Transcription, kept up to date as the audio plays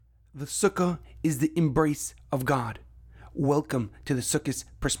The Sukkah is the embrace of God. Welcome to the Sukkos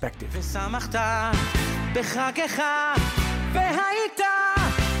Perspective. The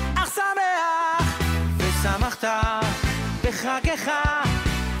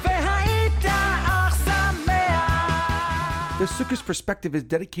Sukkos Perspective is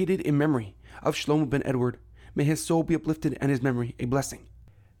dedicated in memory of Shlomo ben Edward. May his soul be uplifted and his memory a blessing.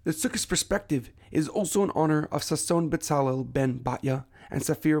 The Sukkos Perspective is also in honor of Sasson Betzalel ben Batya and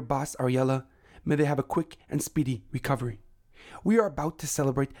Safir Bas Ariella. May they have a quick and speedy recovery. We are about to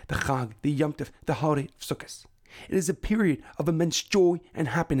celebrate the Chag, the Yom Tov, the holiday of Sukkos. It is a period of immense joy and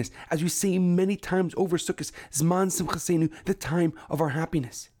happiness, as we say many times over Sukkos, Zman Simchasenu, the time of our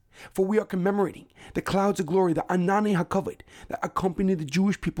happiness. For we are commemorating the clouds of glory, the Ananei HaKavod, that accompany the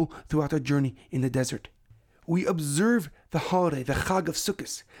Jewish people throughout their journey in the desert. We observe the holiday, the Chag of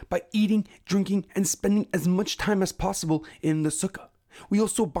Sukkos, by eating, drinking, and spending as much time as possible in the Sukkah. We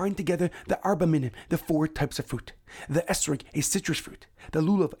also bind together the Arba Minim, the 4 types of fruit, the Esrog, a citrus fruit, the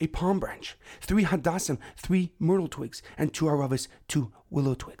Lulav, a palm branch, 3 Hadassim, 3 myrtle twigs, and 2 Aravas, 2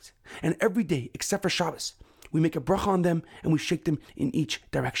 willow twigs. And every day, except for Shabbos, we make a bracha on them and we shake them in each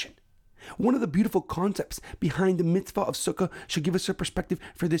direction. One of the beautiful concepts behind the mitzvah of Sukkah should give us a perspective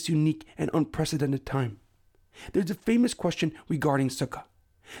for this unique and unprecedented time. There's a famous question regarding Sukkah.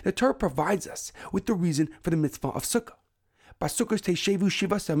 The Torah provides us with the reason for the mitzvah of Sukkah. Basukos teishevu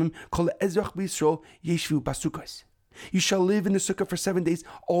shiva samim kol ezrach b'Yisrael yeshvu basukos. You shall live in the Sukkah for 7 days.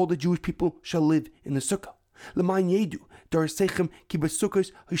 All the Jewish people shall live in the Sukkah. L'man yedu darasechem ki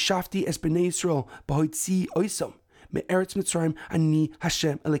basukos hishafti es b'nei Yisrael b'hoitzi oisam me'eretz Mitzrayim ani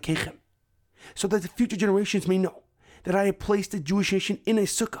Hashem elekechem. So that the future generations may know that I have placed the Jewish nation in a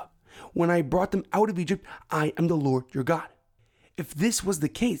Sukkah. When I brought them out of Egypt, I am the Lord your God. If this was the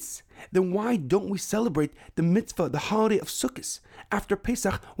case, then why don't we celebrate the mitzvah, the holiday of Sukkot, after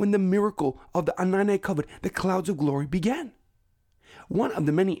Pesach, when the miracle of the Ananei HaKavod, the clouds of glory, began? One of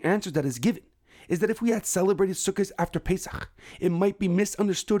the many answers that is given is that if we had celebrated Sukkot after Pesach, it might be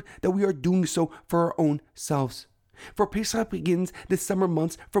misunderstood that we are doing so for our own selves. For Pesach begins the summer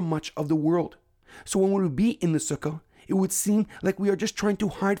months for much of the world. So when we would be in the Sukkah, it would seem like we are just trying to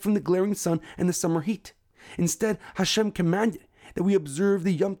hide from the glaring sun and the summer heat. Instead, Hashem commanded that we observe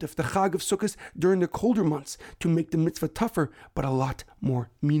the Yom Tov, the Chag of Sukkot, during the colder months to make the mitzvah tougher, but a lot more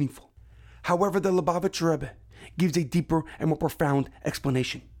meaningful. However, the Lubavitcher Rebbe gives a deeper and more profound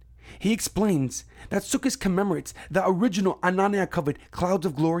explanation. He explains that Sukkot commemorates the original Ananei HaKavod, clouds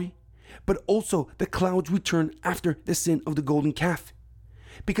of glory, but also the clouds return after the sin of the golden calf.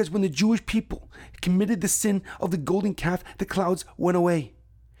 Because when the Jewish people committed the sin of the golden calf, the clouds went away.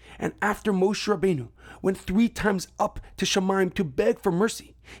 And after Moshe Rabbeinu went 3 times up to Shamayim to beg for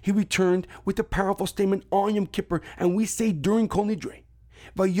mercy, he returned with the powerful statement on Yom Kippur, and we say during Kol Nidre,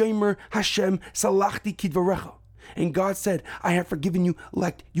 Vayomer Hashem salachti kidvarecha. And God said, I have forgiven you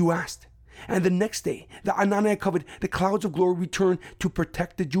like you asked. And the next day, the Ananei HaKavod, the clouds of glory, returned to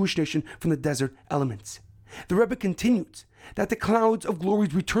protect the Jewish nation from the desert elements. The Rebbe continues that the clouds of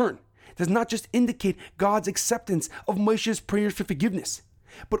glory's return does not just indicate God's acceptance of Moshe's prayers for forgiveness,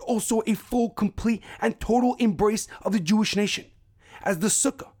 but also a full, complete, and total embrace of the Jewish nation, as the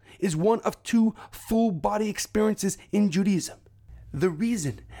Sukkah is one of 2 full-body experiences in Judaism. The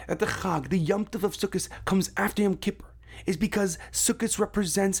reason that the Chag, the Yom Tov of Sukkot, comes after Yom Kippur is because Sukkot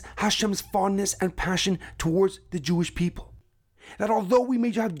represents Hashem's fondness and passion towards the Jewish people. That although we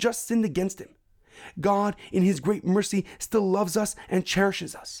may have just sinned against Him, God, in His great mercy, still loves us and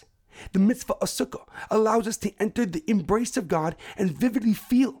cherishes us. The mitzvah of Sukkah allows us to enter the embrace of God and vividly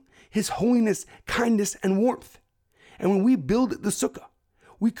feel His holiness, kindness, and warmth. And when we build the Sukkah,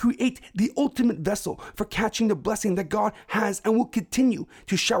 we create the ultimate vessel for catching the blessing that God has and will continue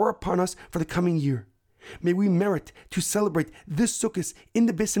to shower upon us for the coming year. May we merit to celebrate this Sukkot in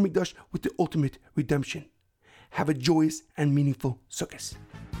the Beis HaMikdash with the ultimate redemption. Have a joyous and meaningful Sukkot.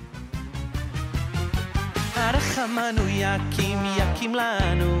 הרחמנו יקים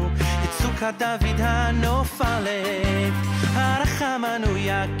לנו את סוכת דוד הנופלת. הרחמנו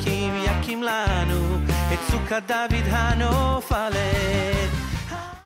יקים לנו את סוכת דוד הנופלת.